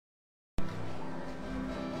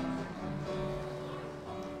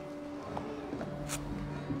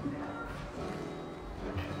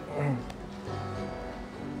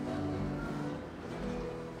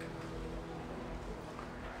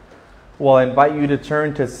Well, I invite you to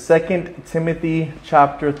turn to 2 Timothy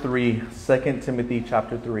chapter 3. 2 Timothy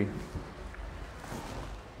chapter 3.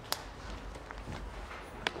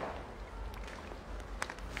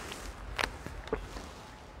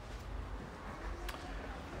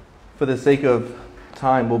 For the sake of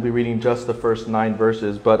time, we'll be reading just the first 9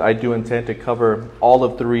 verses, but I do intend to cover all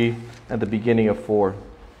of 3 and the beginning of 4.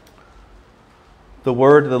 The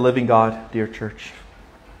word of the living God, dear church.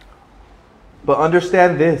 But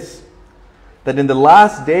understand this, that in the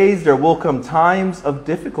last days there will come times of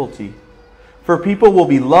difficulty. For people will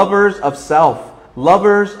be lovers of self,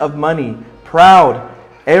 lovers of money, proud,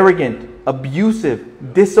 arrogant,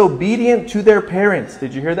 abusive, disobedient to their parents.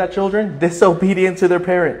 Did you hear that, children? Disobedient to their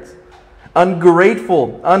parents.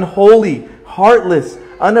 Ungrateful, unholy, heartless,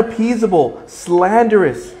 unappeasable,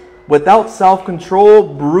 slanderous, without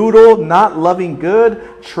self-control, brutal, not loving good,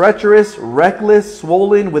 treacherous, reckless,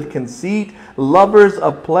 swollen with conceit, lovers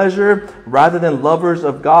of pleasure rather than lovers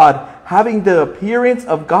of God, having the appearance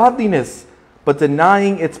of godliness, but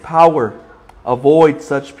denying its power. Avoid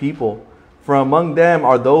such people. For among them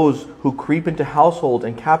are those who creep into households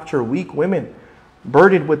and capture weak women,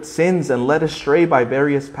 burdened with sins and led astray by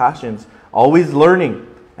various passions, always learning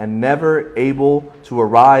and never able to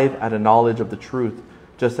arrive at a knowledge of the truth.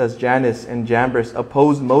 Just as Jannes and Jambres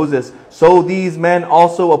opposed Moses, so these men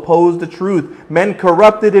also opposed the truth, men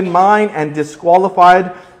corrupted in mind and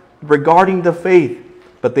disqualified regarding the faith.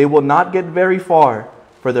 But they will not get very far,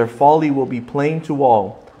 for their folly will be plain to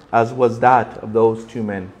all, as was that of those 2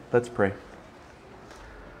 men. Let's pray.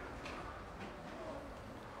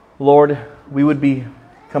 Lord, we would be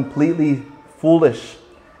completely foolish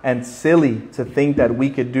and silly to think that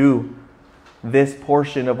we could do this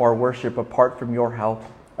portion of our worship apart from your help,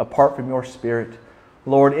 apart from your Spirit.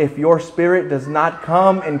 Lord, if your Spirit does not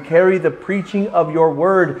come and carry the preaching of your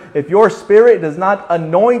word, if your Spirit does not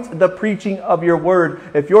anoint the preaching of your word,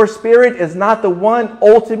 if your Spirit is not the one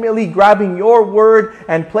ultimately grabbing your word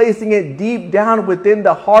and placing it deep down within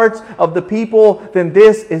the hearts of the people, then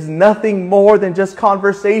this is nothing more than just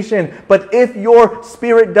conversation. But if your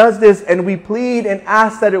Spirit does this, and we plead and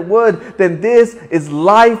ask that it would, then this is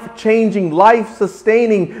life-changing,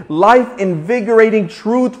 life-sustaining, life-invigorating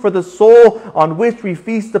truth for the soul on which we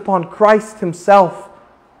feast upon Christ Himself.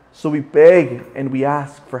 So we beg and we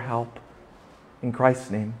ask for help. In Christ's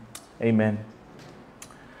name, amen.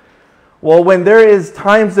 Well, when there is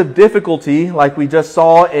times of difficulty, like we just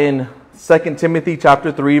saw in 2 Timothy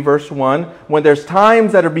chapter 3, verse 1, when there's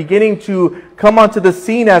times that are beginning to come onto the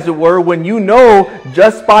scene, as it were, when you know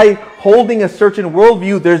just by holding a certain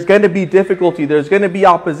worldview, there's going to be difficulty, there's going to be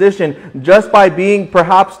opposition. Just by being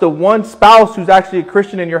perhaps the one spouse who's actually a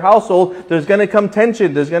Christian in your household, there's going to come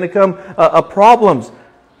tension, there's going to come problems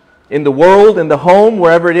in the world, in the home,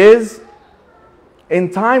 wherever it is. In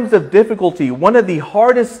times of difficulty, one of the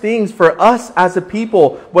hardest things for us as a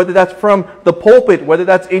people, whether that's from the pulpit, whether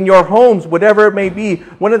that's in your homes, whatever it may be,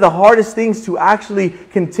 one of the hardest things to actually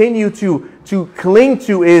continue to cling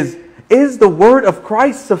to is the word of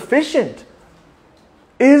Christ sufficient?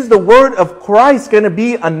 Is the word of Christ going to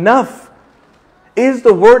be enough? Is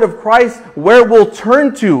the word of Christ where we'll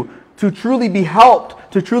turn to truly be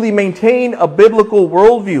helped, to truly maintain a biblical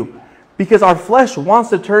worldview? Because our flesh wants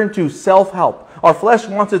to turn to self-help. Our flesh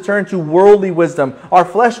wants to turn to worldly wisdom. Our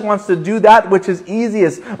flesh wants to do that which is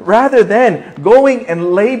easiest, rather than going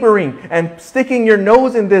and laboring and sticking your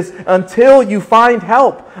nose in this until you find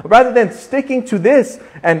help. Rather than sticking to this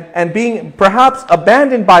and being perhaps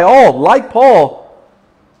abandoned by all, like Paul,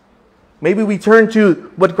 maybe we turn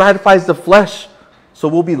to what gratifies the flesh so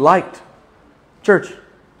we'll be liked. Church,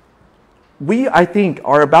 we, I think,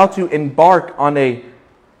 are about to embark on a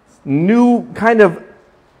new kind of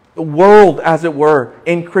world, as it were,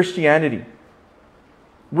 in Christianity.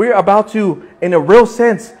 We're about to, in a real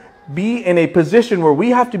sense, be in a position where we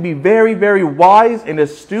have to be very, very wise and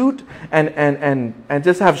astute and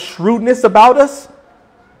just have shrewdness about us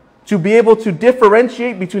to be able to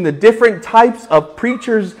differentiate between the different types of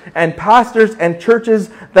preachers and pastors and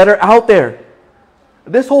churches that are out there.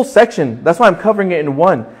 This whole section, that's why I'm covering it in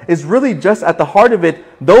one, is really just at the heart of it,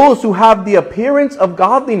 those who have the appearance of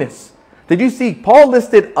godliness. Did you see? Paul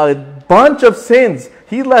listed a bunch of sins.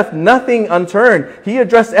 He left nothing unturned. He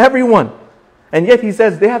addressed everyone. And yet he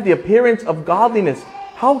says they have the appearance of godliness.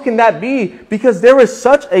 How can that be? Because there is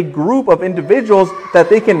such a group of individuals that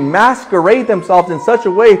they can masquerade themselves in such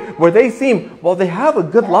a way where they seem, well, they have a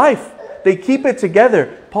good life. They keep it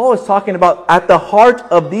together. Paul is talking about at the heart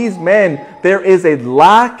of these men, there is a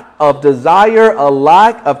lack of desire, a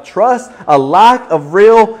lack of trust, a lack of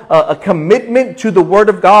real a commitment to the Word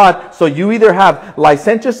of God. So you either have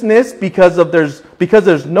licentiousness because of there's because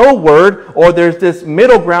there's no word, or there's this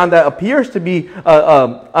middle ground that appears to be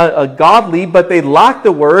godly, but they lack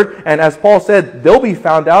the word. And as Paul said, they'll be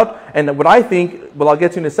found out. And what I think, well, I'll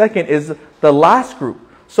get to in a second, is the last group.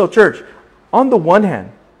 So church, on the one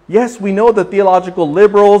hand, yes, we know the theological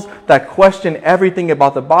liberals that question everything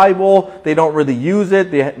about the Bible. They don't really use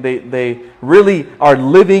it. They really are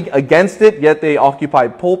living against it, yet they occupy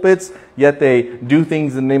pulpits, yet they do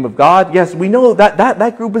things in the name of God. Yes, we know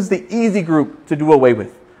that group is the easy group to do away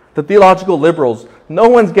with. The theological liberals. No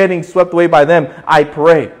one's getting swept away by them, I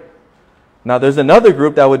pray. Now there's another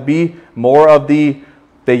group that would be more of they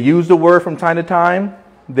use the word from time to time.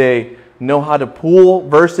 They know how to pull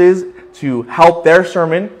verses to help their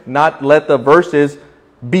sermon, not let the verses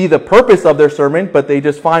be the purpose of their sermon, but they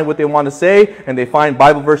just find what they want to say, and they find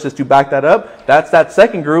Bible verses to back that up. That's that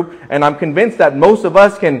second group, and I'm convinced that most of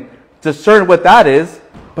us can discern what that is.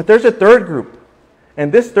 But there's a third group.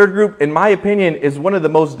 And this third group, in my opinion, is one of the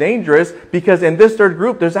most dangerous, because in this third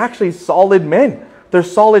group, there's actually solid men.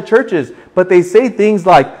 There's solid churches, but they say things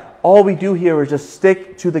like, all we do here is just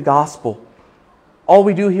stick to the gospel. All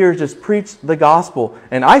we do here is just preach the gospel.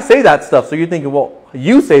 And I say that stuff, so you're thinking, well,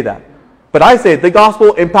 you say that. But I say the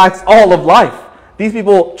gospel impacts all of life. These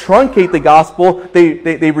people truncate the gospel.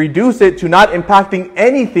 They reduce it to not impacting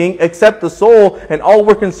anything except the soul. And all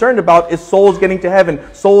we're concerned about is souls getting to heaven.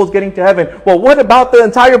 Souls getting to heaven. Well, what about the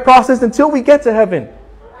entire process until we get to heaven?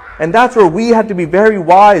 And that's where we have to be very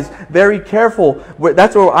wise, very careful.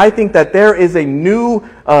 That's where I think that there is a new,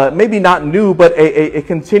 maybe not new, but a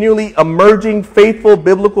continually emerging faithful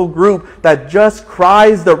biblical group that just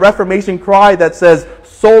cries the Reformation cry that says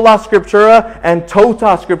sola scriptura and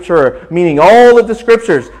tota scriptura, meaning all of the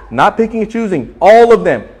scriptures, not picking and choosing, all of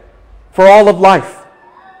them, for all of life.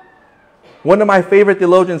 One of my favorite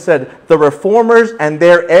theologians said, the reformers and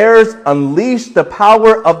their heirs unleashed the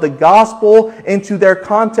power of the gospel into their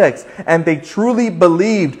context, and they truly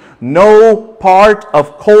believed no part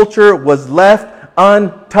of culture was left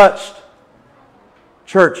untouched.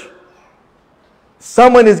 Church,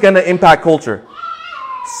 someone is going to impact culture.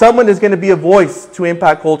 Someone is going to be a voice to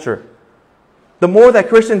impact culture. The more that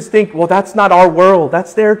Christians think, well, that's not our world,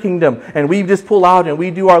 that's their kingdom, and we just pull out and we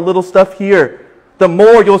do our little stuff here, the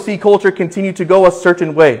more you'll see culture continue to go a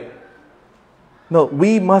certain way. No,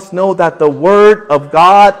 we must know that the Word of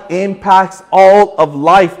God impacts all of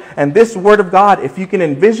life. And this Word of God, if you can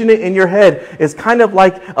envision it in your head, is kind of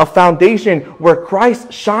like a foundation where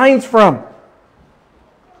Christ shines from.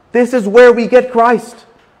 This is where we get Christ.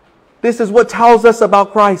 This is what tells us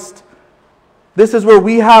about Christ. This is where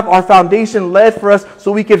we have our foundation laid for us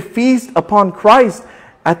so we can feast upon Christ.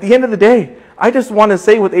 At the end of the day, I just want to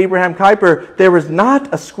say with Abraham Kuyper, there is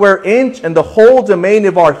not a square inch in the whole domain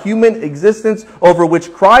of our human existence over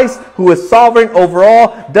which Christ, who is sovereign over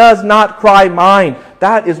all, does not cry mine.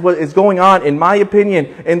 That is what is going on, in my opinion,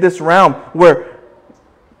 in this realm, where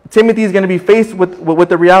Timothy is going to be faced with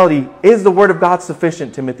the reality. Is the Word of God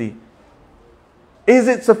sufficient, Timothy? Is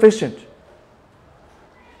it sufficient?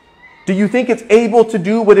 Do you think it's able to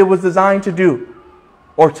do what it was designed to do?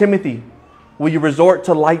 Or Timothy, will you resort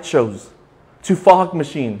to light shows? To fog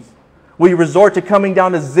machines? Will you resort to coming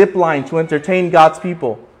down a zip line to entertain God's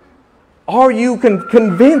people? Are you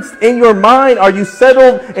convinced in your mind? Are you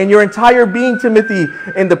settled in your entire being, Timothy,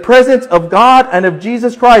 in the presence of God and of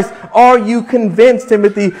Jesus Christ? Are you convinced,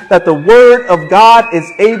 Timothy, that the Word of God is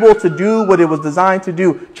able to do what it was designed to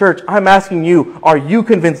do? Church, I'm asking you, are you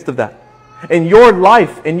convinced of that? In your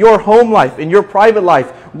life, in your home life, in your private life,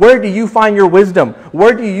 where do you find your wisdom?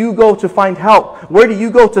 Where do you go to find help? Where do you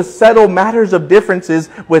go to settle matters of differences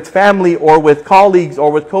with family or with colleagues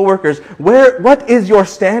or with coworkers? What is your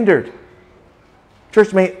standard?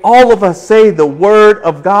 Church, may all of us say the Word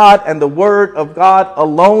of God and the Word of God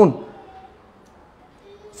alone.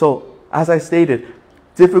 So, as I stated,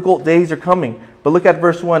 difficult days are coming. But look at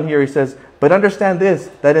verse 1 here. He says, but understand this,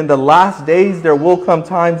 that in the last days there will come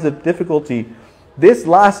times of difficulty. This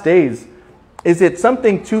last days, is it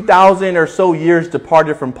something 2,000 or so years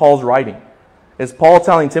departed from Paul's writing? Is Paul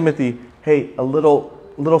telling Timothy, hey, a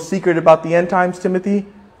little secret about the end times, Timothy?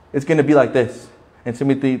 It's going to be like this. And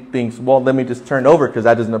Timothy thinks, well, let me just turn over because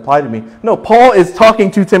that doesn't apply to me. No, Paul is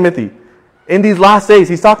talking to Timothy. In these last days,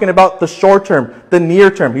 he's talking about the short term, the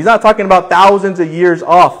near term. He's not talking about thousands of years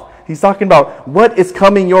off. He's talking about what is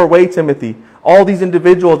coming your way, Timothy. All these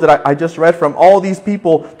individuals that I just read from, all these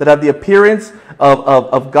people that have the appearance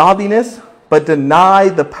of godliness, but deny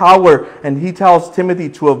the power. And he tells Timothy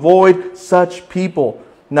to avoid such people.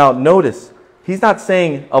 Now, notice, he's not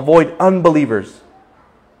saying avoid unbelievers.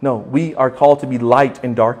 No, we are called to be light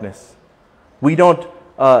in darkness. We don't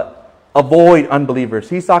avoid unbelievers.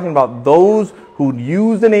 He's talking about those who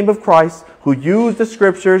use the name of Christ, who use the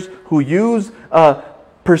scriptures, who use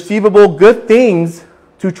perceivable good things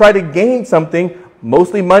to try to gain something,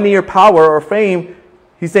 mostly money or power or fame.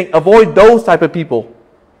 He's saying avoid those type of people.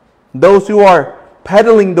 Those who are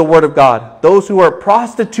peddling the word of God. Those who are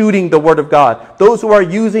prostituting the word of God. Those who are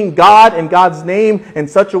using God and God's name in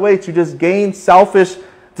such a way to just gain selfish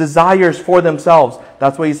desires for themselves.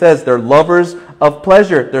 That's what he says. They're lovers of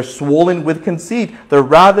pleasure. They're swollen with conceit. They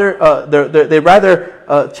rather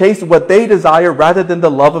chase what they desire rather than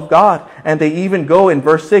the love of God. And they even go in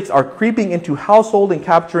verse 6, are creeping into household and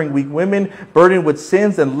capturing weak women, burdened with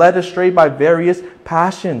sins and led astray by various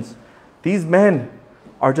passions. These men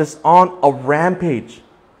are just on a rampage.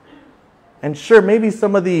 And sure, maybe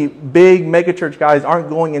some of the big megachurch guys aren't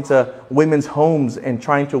going into women's homes and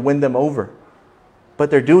trying to win them over. But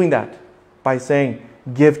they're doing that by saying,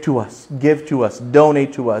 give to us,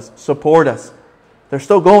 donate to us, support us. They're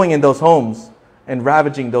still going in those homes and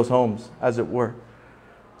ravaging those homes, as it were.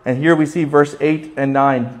 And here we see verse 8 and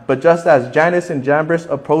 9. But just as Jannes and Jambres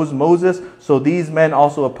opposed Moses, so these men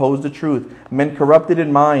also opposed the truth. Men corrupted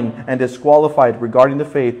in mind and disqualified regarding the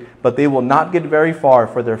faith, but they will not get very far,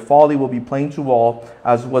 for their folly will be plain to all,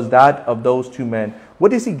 as was that of those two men.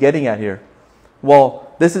 What is he getting at here?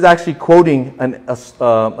 Well, this is actually quoting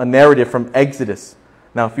a narrative from Exodus.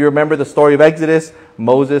 Now, if you remember the story of Exodus,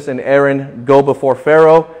 Moses and Aaron go before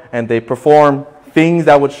Pharaoh and they perform things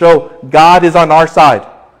that would show God is on our side.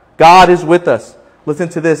 God is with us. Listen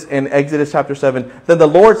to this in Exodus chapter 7. Then the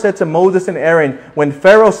Lord said to Moses and Aaron, when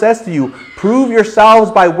Pharaoh says to you, prove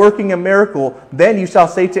yourselves by working a miracle, then you shall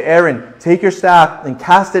say to Aaron, take your staff and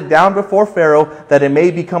cast it down before Pharaoh, that it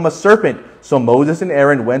may become a serpent. So Moses and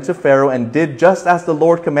Aaron went to Pharaoh and did just as the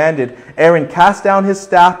Lord commanded. Aaron cast down his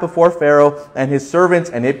staff before Pharaoh and his servants,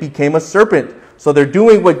 and it became a serpent. So they're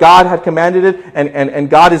doing what God had commanded it, and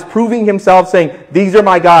God is proving himself, saying, these are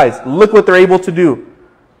my guys. Look what they're able to do.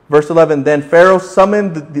 Verse 11, then Pharaoh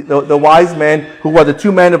summoned the wise men, who are the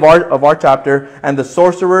two men of our chapter, and the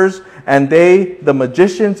sorcerers, and they, the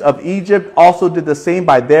magicians of Egypt, also did the same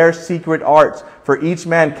by their secret arts. For each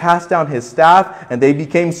man cast down his staff, and they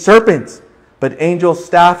became serpents. But angels'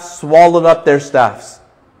 staffs swallowed up their staffs.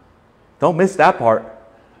 Don't miss that part.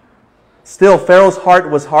 Still, Pharaoh's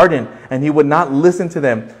heart was hardened, and he would not listen to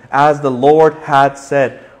them, as the Lord had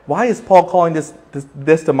said. Why is Paul calling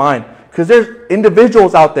this to mind? Because there's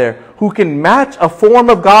individuals out there who can match a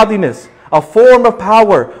form of godliness, a form of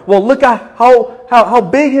power. Well, look at how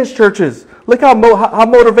big his church is. Look how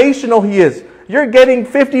motivational he is. You're getting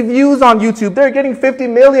 50 views on YouTube. They're getting 50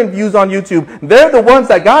 million views on YouTube. They're the ones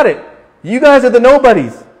that got it. You guys are the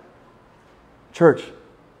nobodies. Church,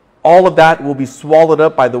 all of that will be swallowed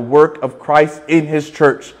up by the work of Christ in his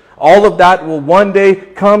church. All of that will one day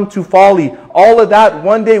come to folly. All of that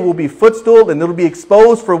one day will be footstooled and it'll be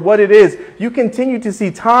exposed for what it is. You continue to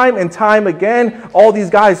see time and time again, all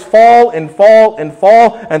these guys fall and fall and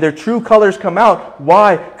fall, and their true colors come out.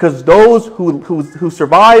 Why? Because those who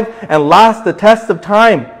survive and last the test of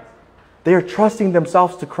time, they are trusting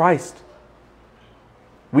themselves to Christ.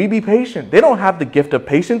 We be patient. They don't have the gift of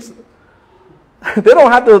patience. They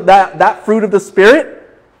don't have that fruit of the Spirit.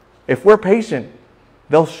 If we're patient,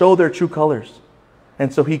 they'll show their true colors.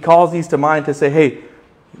 And so he calls these to mind to say, hey,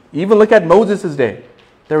 even look at Moses' day.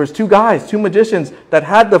 There was two guys, two magicians that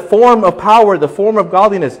had the form of power, the form of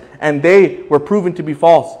godliness, and they were proven to be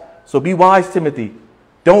false. So be wise, Timothy.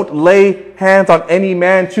 Don't lay hands on any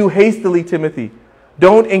man too hastily, Timothy.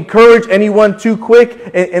 Don't encourage anyone too quick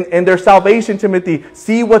in their salvation, Timothy.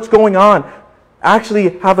 See what's going on.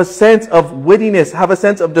 Actually have a sense of wittiness, have a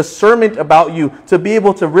sense of discernment about you to be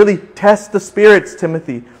able to really test the spirits,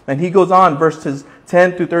 Timothy. And he goes on, verses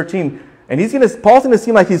 10 to 13. And Paul's going to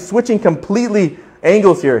seem like he's switching completely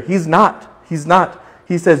angles here. He's not.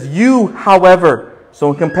 He says, you, however. So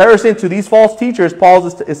in comparison to these false teachers, Paul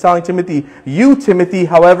is telling Timothy, you, Timothy,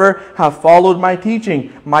 however, have followed my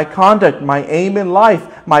teaching, my conduct, my aim in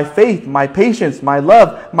life, my faith, my patience, my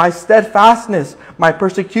love, my steadfastness, my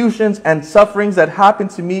persecutions and sufferings that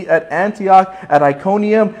happened to me at Antioch, at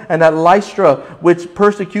Iconium, and at Lystra, which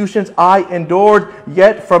persecutions I endured,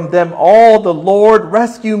 yet from them all the Lord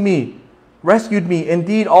rescued me.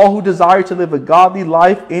 Indeed, all who desire to live a godly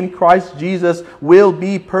life in Christ Jesus will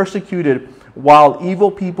be persecuted, while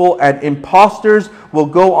evil people and impostors will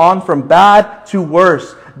go on from bad to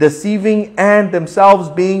worse, deceiving and themselves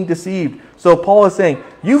being deceived. So Paul is saying,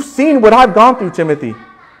 you've seen what I've gone through, Timothy.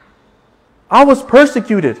 I was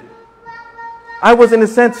persecuted. I was, in a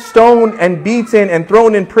sense, stoned and beaten and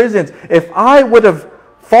thrown in prisons. If I would have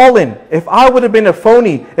fallen, if I would have been a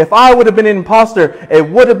phony, if I would have been an imposter, it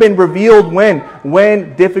would have been revealed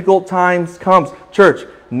when difficult times comes. Church,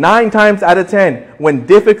 9 times out of 10, when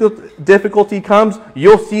difficulty comes,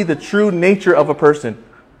 you'll see the true nature of a person.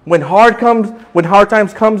 When hard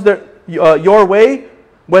times comes your way,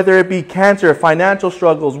 whether it be cancer, financial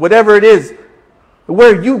struggles, whatever it is,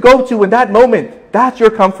 where you go to in that moment, that's your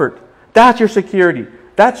comfort. That's your security.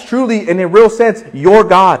 That's truly, in a real sense, your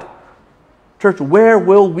God. Church, where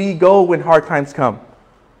will we go when hard times come?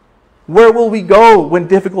 Where will we go when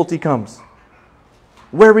difficulty comes?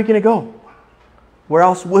 Where are we going to go? Where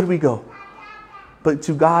else would we go? But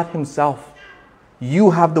to God Himself.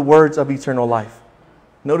 You have the words of eternal life.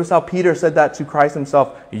 Notice how Peter said that to Christ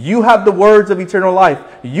Himself. You have the words of eternal life.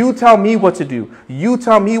 You tell me what to do. You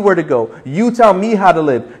tell me where to go. You tell me how to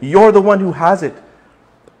live. You're the one who has it.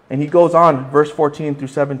 And he goes on, verse 14 through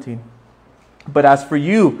 17. But as for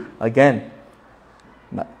you, again,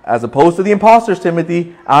 as opposed to the impostors,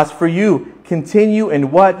 Timothy, as for you, continue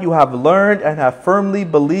in what you have learned and have firmly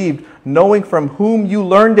believed, knowing from whom you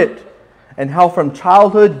learned it, and how from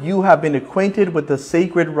childhood you have been acquainted with the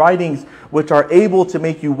sacred writings, which are able to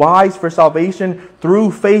make you wise for salvation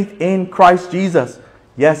through faith in Christ Jesus.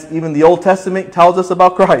 Yes, even the Old Testament tells us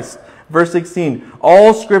about Christ. Verse 16,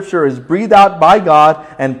 all Scripture is breathed out by God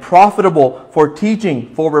and profitable for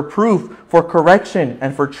teaching, for reproof, for correction,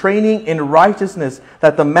 and for training in righteousness,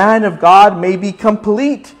 that the man of God may be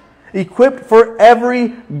complete, equipped for every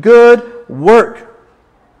good work.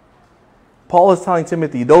 Paul is telling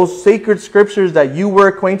Timothy, those sacred Scriptures that you were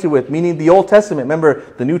acquainted with, meaning the Old Testament. Remember,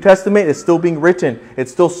 the New Testament is still being written.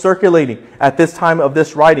 It's still circulating at this time of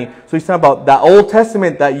this writing. So he's talking about that Old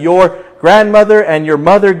Testament that your grandmother and your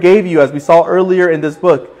mother gave you, as we saw earlier in this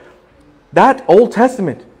book. That Old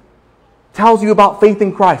Testament tells you about faith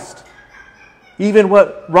in Christ. Even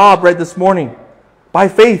what Rob read this morning. By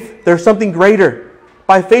faith, there's something greater.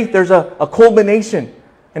 By faith, there's a culmination.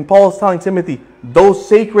 And Paul is telling Timothy, those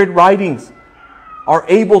sacred writings are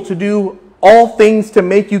able to do all things to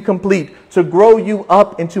make you complete, to grow you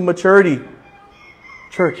up into maturity.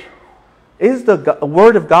 Church, is the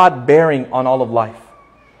Word of God bearing on all of life?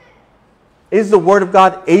 Is the Word of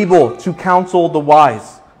God able to counsel the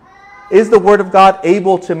wise? Is the Word of God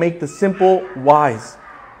able to make the simple wise?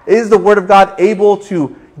 Is the Word of God able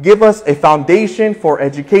to give us a foundation for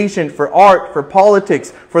education, for art, for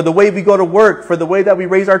politics, for the way we go to work, for the way that we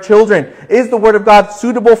raise our children? Is the Word of God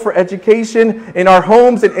suitable for education in our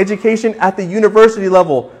homes and education at the university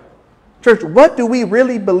level? Church, what do we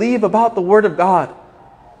really believe about the Word of God?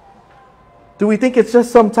 Do we think it's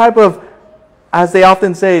just some type of, as they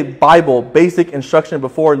often say, Bible, basic instruction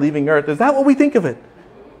before leaving earth? Is that what we think of it?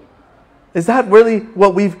 Is that really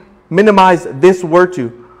what we've minimized this word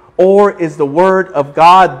to? Or is the Word of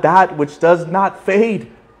God that which does not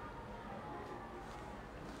fade?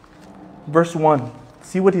 Verse 1.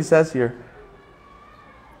 See what he says here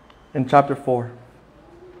in chapter 4.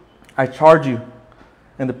 I charge you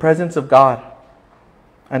in the presence of God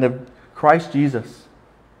and of Christ Jesus,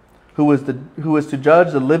 who is to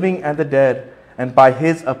judge the living and the dead, and by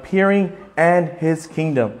His appearing and His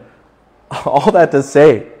kingdom. All that to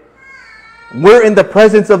say, we're in the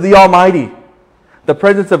presence of the Almighty. The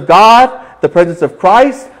presence of God, the presence of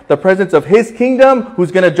Christ, the presence of His kingdom,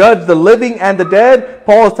 who's going to judge the living and the dead.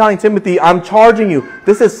 Paul is telling Timothy, I'm charging you.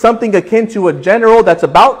 This is something akin to a general that's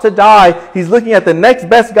about to die. He's looking at the next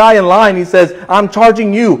best guy in line. He says, I'm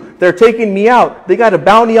charging you. They're taking me out. They got a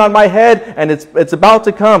bounty on my head, and it's about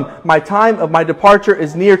to come. My time of my departure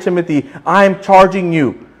is near, Timothy. I'm charging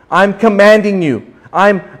you. I'm commanding you.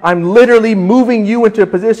 I'm literally moving you into a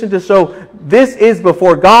position to show this is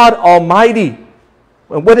before God Almighty.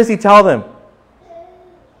 And what does he tell them?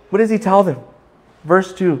 What does he tell them?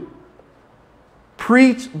 Verse 2.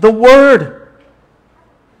 Preach the word.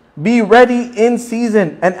 Be ready in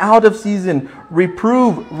season and out of season.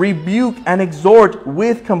 Reprove, rebuke, and exhort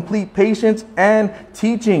with complete patience and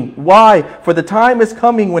teaching. Why? For the time is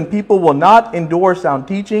coming when people will not endure sound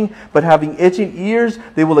teaching, but having itching ears,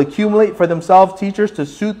 they will accumulate for themselves teachers to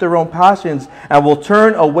suit their own passions, and will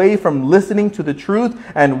turn away from listening to the truth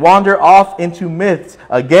and wander off into myths.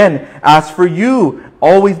 Again, as for you,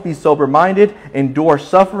 always be sober-minded, endure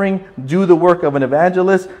suffering, do the work of an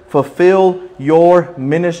evangelist, fulfill your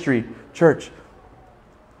ministry. Church,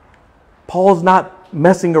 Paul's not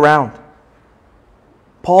messing around.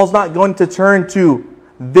 Paul's not going to turn to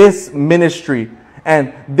this ministry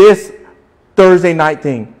and this Thursday night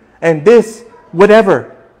thing and this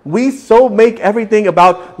whatever. We so make everything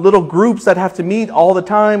about little groups that have to meet all the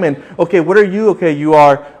time. And okay, what are you? Okay,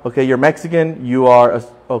 you're Mexican. You are,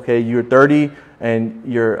 okay, you're 30. and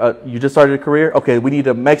you just started a career. Okay, we need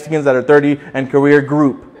a Mexicans that are 30 and career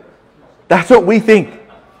group. That's what we think.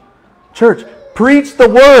 Church, preach the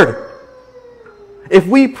word. If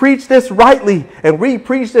we preach this rightly, and we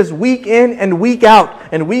preach this week in and week out,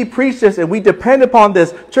 and we preach this and we depend upon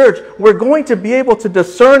this, church, we're going to be able to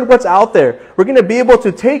discern what's out there. We're going to be able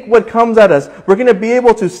to take what comes at us. We're going to be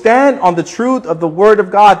able to stand on the truth of the Word of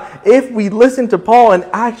God if we listen to Paul and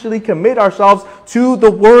actually commit ourselves to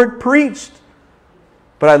the Word preached.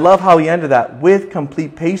 But I love how he ended that, with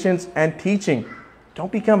complete patience and teaching.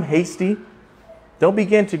 Don't become hasty. Don't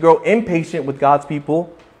begin to grow impatient with God's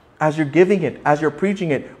people. As you're giving it, as you're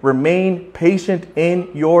preaching it, remain patient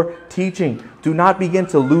in your teaching. Do not begin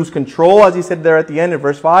to lose control, as he said there at the end in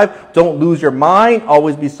verse 5. Don't lose your mind.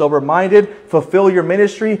 Always be sober-minded. Fulfill your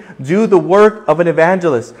ministry. Do the work of an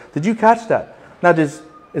evangelist. Did you catch that? Now, is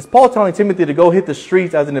Paul telling Timothy to go hit the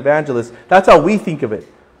streets as an evangelist? That's how we think of it.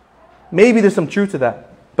 Maybe there's some truth to that.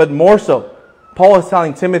 But more so, Paul is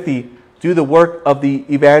telling Timothy, do the work of the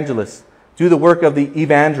evangelist. Do the work of the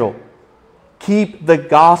evangel. Keep the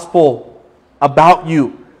gospel about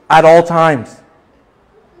you at all times.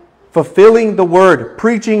 Fulfilling the word,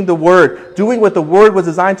 preaching the word, doing what the word was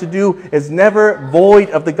designed to do is never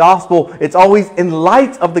void of the gospel. It's always in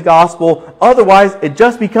light of the gospel. Otherwise, it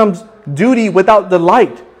just becomes duty without the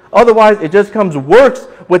light. Otherwise, it just becomes works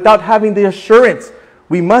without having the assurance.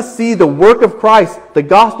 We must see the work of Christ, the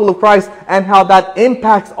gospel of Christ, and how that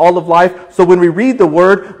impacts all of life. So when we read the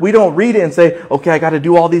word, we don't read it and say, okay, I got to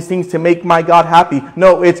do all these things to make my God happy.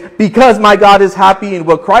 No, it's because my God is happy and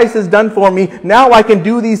what Christ has done for me, now I can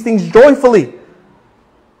do these things joyfully.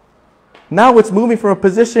 Now it's moving from a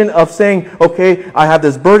position of saying, okay, I have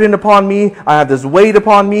this burden upon me. I have this weight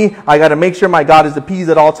upon me. I got to make sure my God is appeased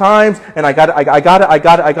at all times. And I got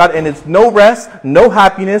it. And it's no rest, no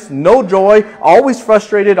happiness, no joy, always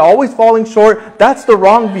frustrated, always falling short. That's the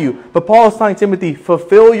wrong view. But Paul is telling Timothy,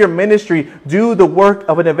 fulfill your ministry. Do the work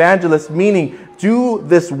of an evangelist, meaning do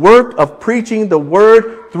this work of preaching the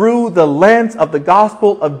word through the lens of the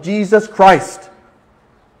gospel of Jesus Christ.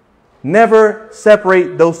 Never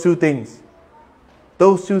separate those two things.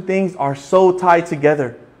 Those two things are so tied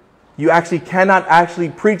together. You actually cannot actually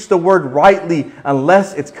preach the word rightly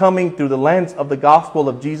unless it's coming through the lens of the gospel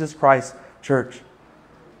of Jesus Christ, church.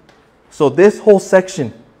 So this whole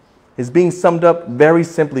section is being summed up very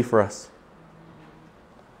simply for us.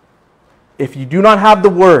 If you do not have the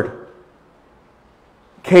word,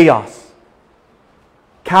 chaos.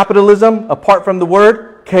 Capitalism apart from the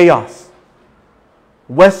word, chaos.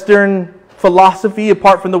 Western philosophy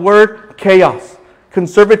apart from the word, chaos.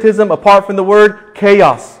 Conservatism apart from the word,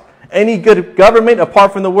 chaos. Any good government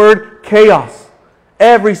apart from the word, chaos.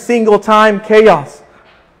 Every single time, chaos.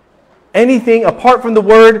 Anything apart from the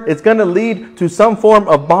word, it's going to lead to some form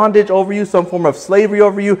of bondage over you, some form of slavery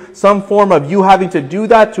over you, some form of you having to do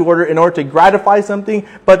that in order to gratify something.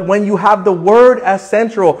 But when you have the word as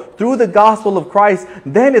central through the gospel of Christ,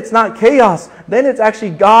 then it's not chaos. Then it's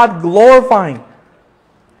actually God glorifying.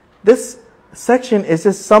 This section is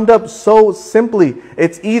just summed up so simply.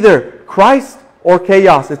 It's either Christ or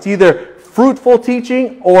chaos. It's either fruitful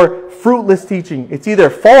teaching or fruitless teaching. It's either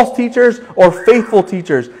false teachers or faithful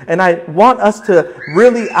teachers. And I want us to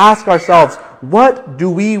really ask ourselves, what do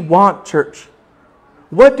we want, church?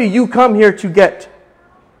 What do you come here to get?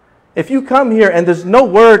 If you come here and there's no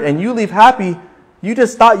word and you leave happy, you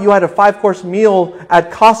just thought you had a 5-course meal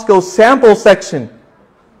at Costco's sample section.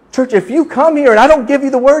 Church, if you come here and I don't give you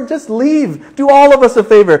the word, just leave. Do all of us a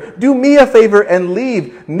favor. Do me a favor and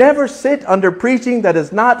leave. Never sit under preaching that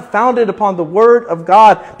is not founded upon the word of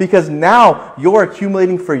God, because now you're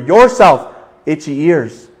accumulating for yourself itchy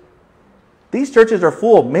ears. These churches are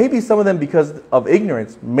full. Maybe some of them because of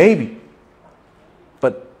ignorance. Maybe.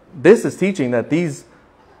 But this is teaching that these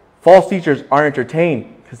false teachers are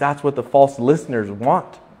entertained because that's what the false listeners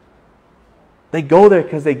want. They go there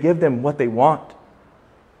because they give them what they want.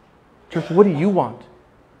 Church, what do you want?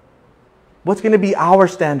 What's going to be our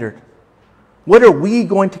standard? What are we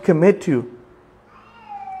going to commit to?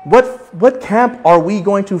 What camp are we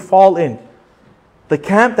going to fall in? The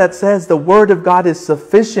camp that says the word of God is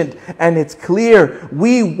sufficient and it's clear.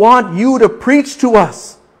 We want you to preach to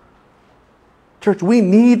us. Church, we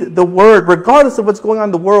need the word. Regardless of what's going on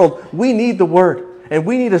in the world, we need the word. And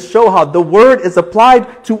we need to show how the word is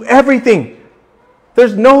applied to everything.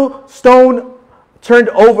 There's no stone turned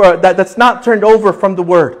over that's not turned over from the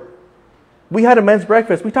word. We had a men's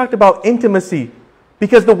breakfast. We talked about intimacy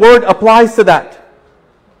because the word applies to that.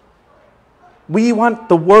 We want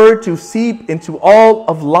the word to seep into all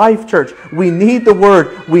of life, church. We need the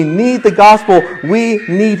word. We need the gospel. We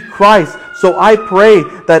need Christ. So I pray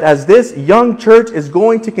that as this young church is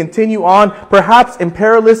going to continue on, perhaps in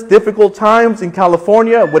perilous, difficult times in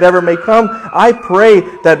California, whatever may come, I pray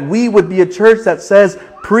that we would be a church that says,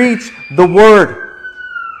 preach the word.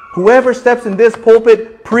 Whoever steps in this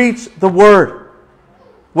pulpit, preach the word.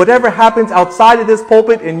 Whatever happens outside of this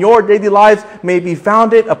pulpit in your daily lives may be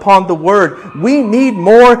founded upon the word. We need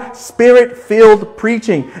more spirit-filled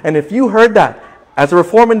preaching. And if you heard that as a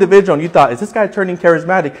Reformed individual and you thought, is this guy turning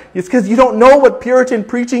charismatic? It's because you don't know what Puritan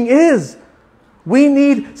preaching is. We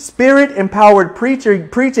need spirit-empowered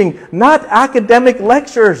preaching, not academic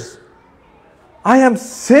lectures. I am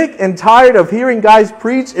sick and tired of hearing guys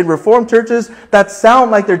preach in Reformed churches that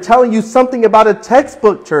sound like they're telling you something about a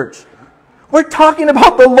textbook church. We're talking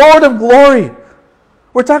about the Lord of glory.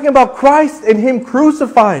 We're talking about Christ and Him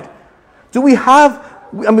crucified. We have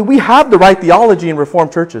the right theology in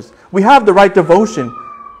Reformed churches. We have the right devotion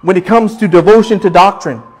when it comes to devotion to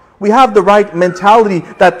doctrine. We have the right mentality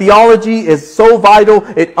that theology is so vital,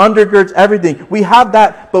 it undergirds everything. We have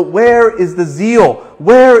that, but where is the zeal?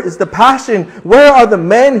 Where is the passion? Where are the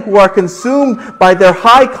men who are consumed by their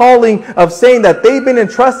high calling of saying that they've been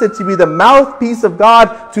entrusted to be the mouthpiece of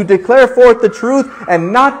God to declare forth the truth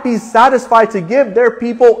and not be satisfied to give their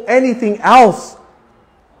people anything else?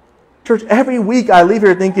 Church, every week I leave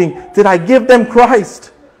here thinking, did I give them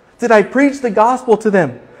Christ? Did I preach the gospel to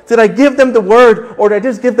them? Did I give them the word, or did I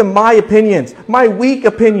just give them my opinions, my weak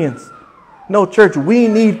opinions? No, church, we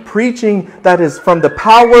need preaching that is from the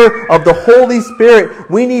power of the Holy Spirit.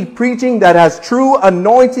 We need preaching that has true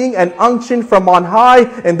anointing and unction from on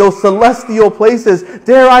high in those celestial places.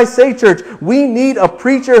 Dare I say, church, we need a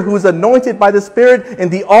preacher who's anointed by the Spirit in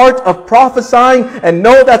the art of prophesying. And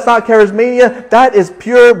no, that's not charismania. That is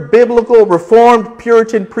pure biblical, Reformed,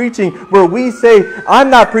 Puritan preaching, where we say, I'm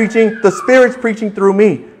not preaching, the Spirit's preaching through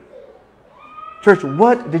me. Church,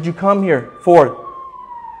 what did you come here for?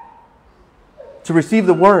 To receive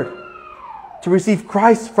the Word. To receive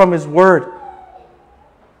Christ from His Word.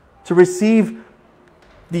 To receive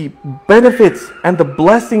the benefits and the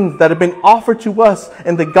blessings that have been offered to us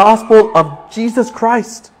in the gospel of Jesus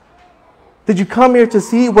Christ. Did you come here to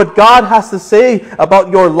see what God has to say about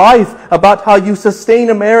your life, about how you sustain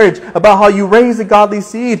a marriage, about how you raise a godly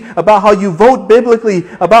seed, about how you vote biblically,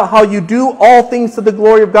 about how you do all things to the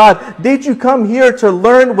glory of God? Did you come here to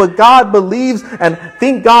learn what God believes and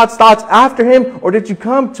think God's thoughts after Him? Or did you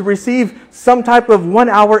come to receive some type of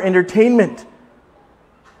 1-hour entertainment?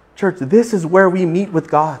 Church, this is where we meet with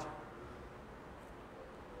God.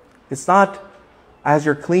 It's not as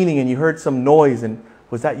you're cleaning and you heard some noise and,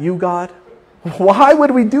 was that you, God? Why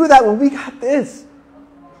would we do that when we got this?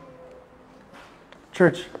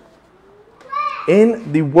 Church,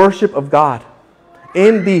 in the worship of God,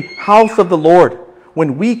 in the house of the Lord,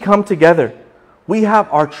 when we come together, we have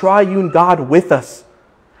our triune God with us,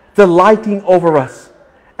 delighting over us.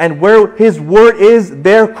 And where His Word is,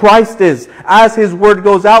 there Christ is. As His Word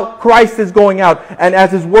goes out, Christ is going out. And as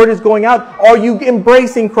His Word is going out, are you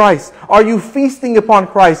embracing Christ? Are you feasting upon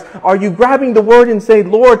Christ? Are you grabbing the Word and saying,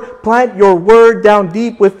 Lord, plant your Word down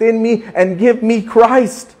deep within me and give me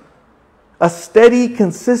Christ? A steady,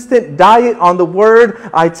 consistent diet on the Word,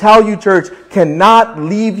 I tell you, church, cannot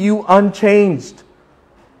leave you unchanged.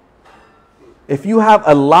 If you have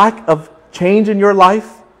a lack of change in your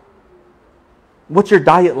life, what's your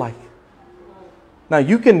diet like? Now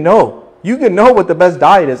you can know what the best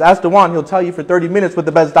diet is. Ask Dewan, he'll tell you for 30 minutes what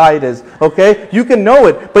the best diet is. Okay? You can know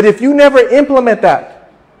it. But if you never implement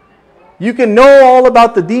that, you can know all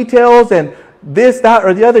about the details and this, that,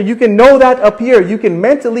 or the other. You can know that up here. You can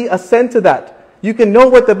mentally assent to that. You can know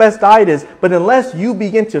what the best diet is. But unless you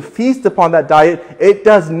begin to feast upon that diet, it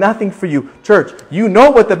does nothing for you. Church, you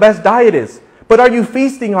know what the best diet is. But are you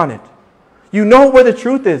feasting on it? You know where the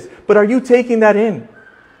truth is, but are you taking that in?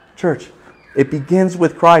 Church, it begins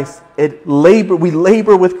with Christ. We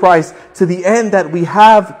labor with Christ to the end that we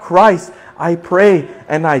have Christ. I pray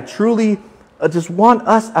and I truly just want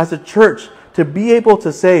us as a church to be able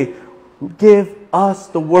to say, give us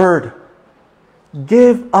the Word.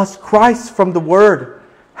 Give us Christ from the Word.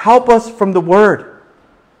 Help us from the Word.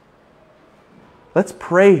 Let's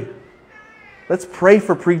pray. Let's pray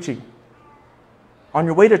for preaching. On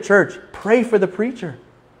your way to church, pray for the preacher.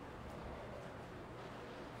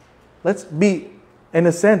 Let's be, in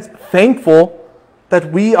a sense, thankful that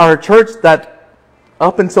we are a church that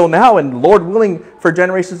up until now, and Lord willing for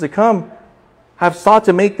generations to come, have sought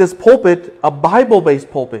to make this pulpit a Bible-based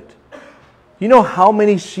pulpit. You know how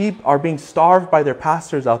many sheep are being starved by their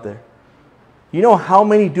pastors out there? You know how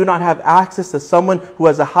many do not have access to someone who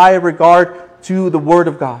has a higher regard to the Word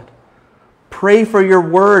of God? Pray for your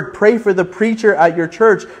word. Pray for the preacher at your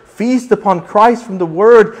church. Feast upon Christ from the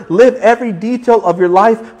Word. Live every detail of your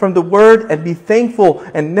life from the Word and be thankful,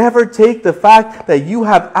 and never take the fact that you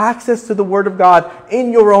have access to the Word of God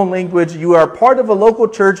in your own language. You are part of a local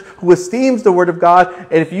church who esteems the Word of God,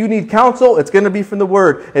 and if you need counsel, it's going to be from the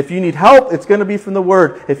Word. If you need help, it's going to be from the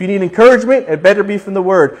Word. If you need encouragement, it better be from the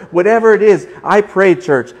Word. Whatever it is, I pray,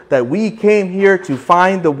 church, that we came here to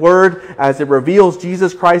find the Word as it reveals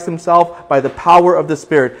Jesus Christ Himself by the power of the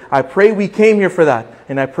Spirit. I pray we came here for that.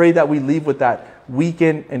 And I pray that we leave with that week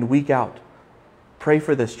in and week out. Pray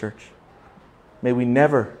for this church. May we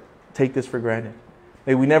never take this for granted.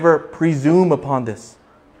 May we never presume upon this.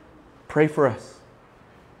 Pray for us.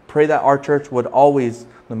 Pray that our church would always,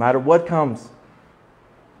 no matter what comes,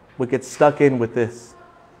 would get stuck in with this.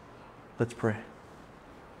 Let's pray.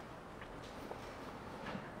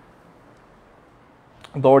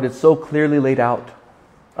 Lord, it's so clearly laid out.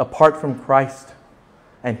 Apart from Christ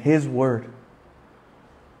and His Word,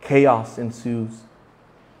 chaos ensues.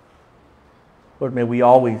 Lord, may we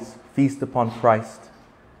always feast upon Christ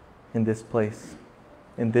in this place,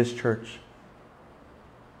 in this church.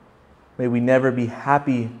 May we never be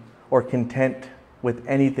happy or content with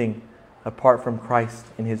anything apart from Christ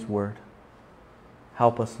and His Word.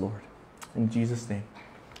 Help us, Lord. In Jesus' name,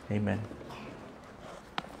 amen.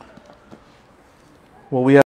 Well, we have